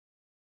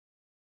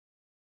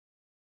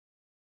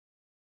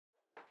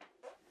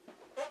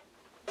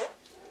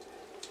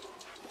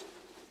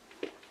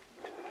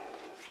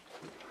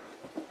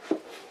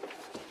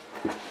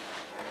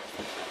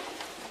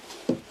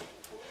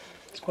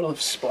What are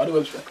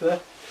spiderwebs back there?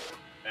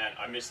 Man,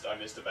 I missed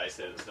a bass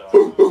head at the start.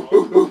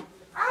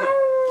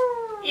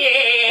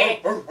 Yeah!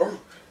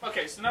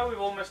 Okay, so now we've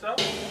all messed up.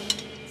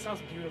 It sounds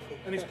beautiful.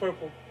 And it's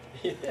purple.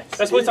 Yes,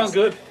 That's what sounds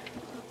good.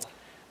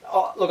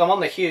 Oh, look, I'm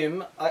on the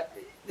Hume.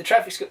 The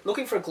traffic's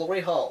looking for a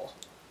glory hole.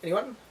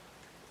 Anyone?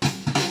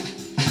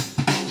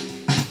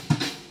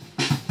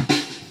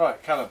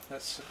 Right, Callum,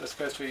 let's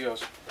go through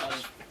yours.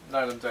 Just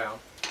nail them down.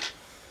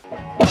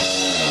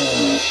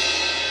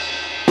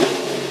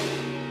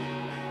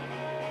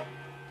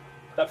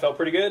 That felt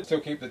pretty good. Still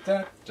keep the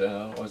da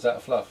down, or is that a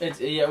fluff?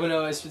 Yeah, well,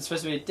 no, it's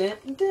supposed to be da,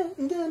 da,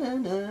 da, da,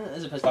 da,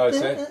 as opposed to. Oh, I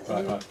see.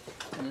 Right.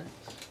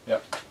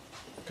 Yep.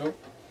 Cool.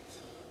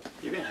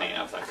 You've been hanging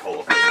out with that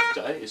cola for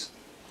days.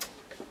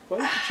 Why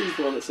did you choose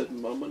the one that said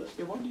mum on it?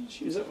 Yeah, why did you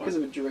choose Is that that because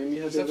one? of a dream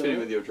you had? Does that fit in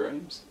with your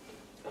dreams?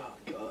 Oh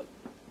god.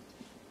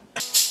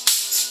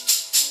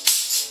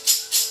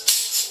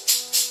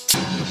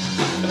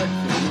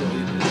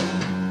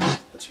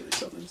 That's really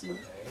something, isn't it?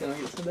 Can I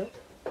get some of that?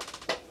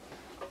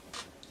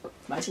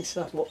 Amazing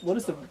stuff. What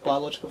is the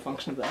biological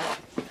function of that?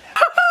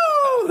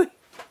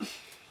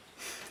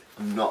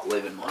 I'm not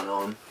leaving mine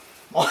on.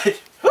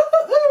 What?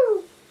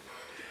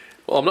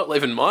 Well, I'm not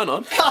leaving mine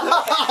on.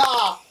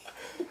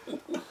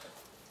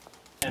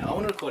 And I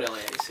want to record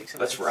LA86.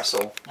 Let's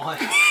wrestle.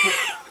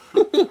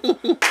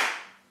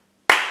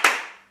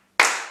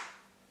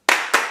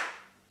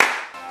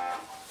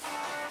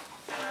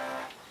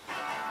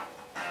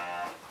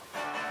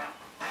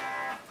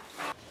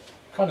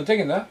 Kind of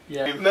digging that.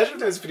 Yeah. Imagine if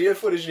there was video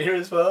footage in here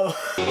as well.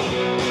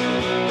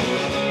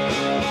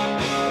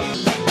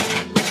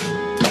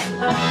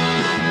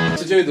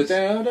 To do the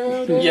down,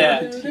 down, down.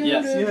 Yeah. Down,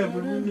 Yes. down, Yeah.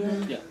 down,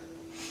 down. Yeah.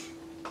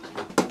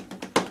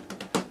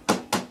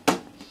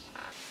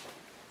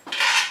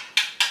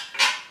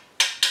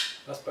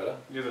 That's better.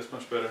 Yeah, that's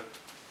much better.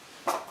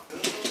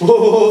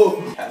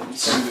 Whoa!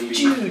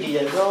 Judy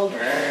Roll.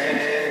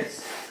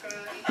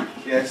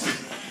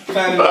 Yes.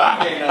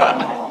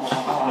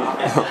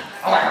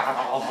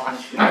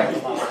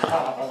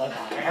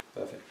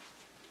 Perfect.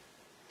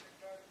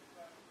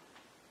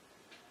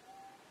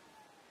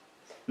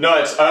 No,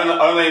 it's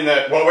only in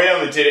the. Well, we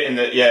only did it in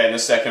the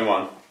second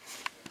one.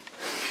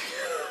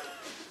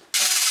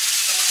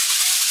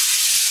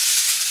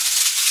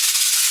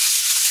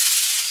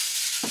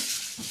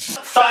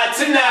 Fight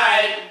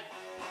tonight.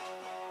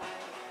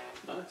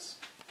 Nice.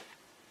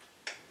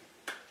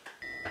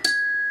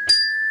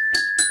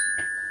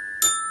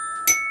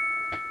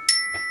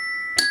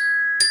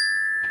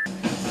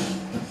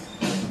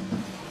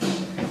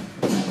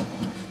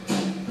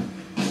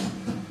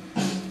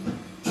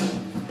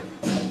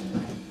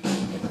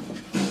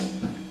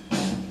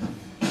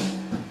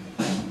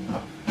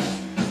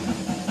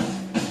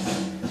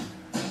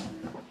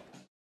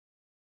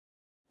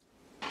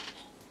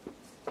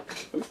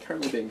 Are we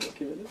currently being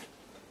documented?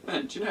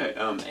 Man, do you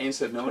know? Ian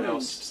said no one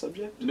else.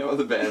 Subject? No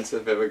other bands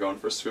have ever gone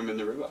for a swim in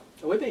the river.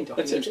 Are we being That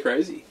documented? seems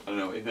crazy. I don't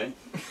know what you mean.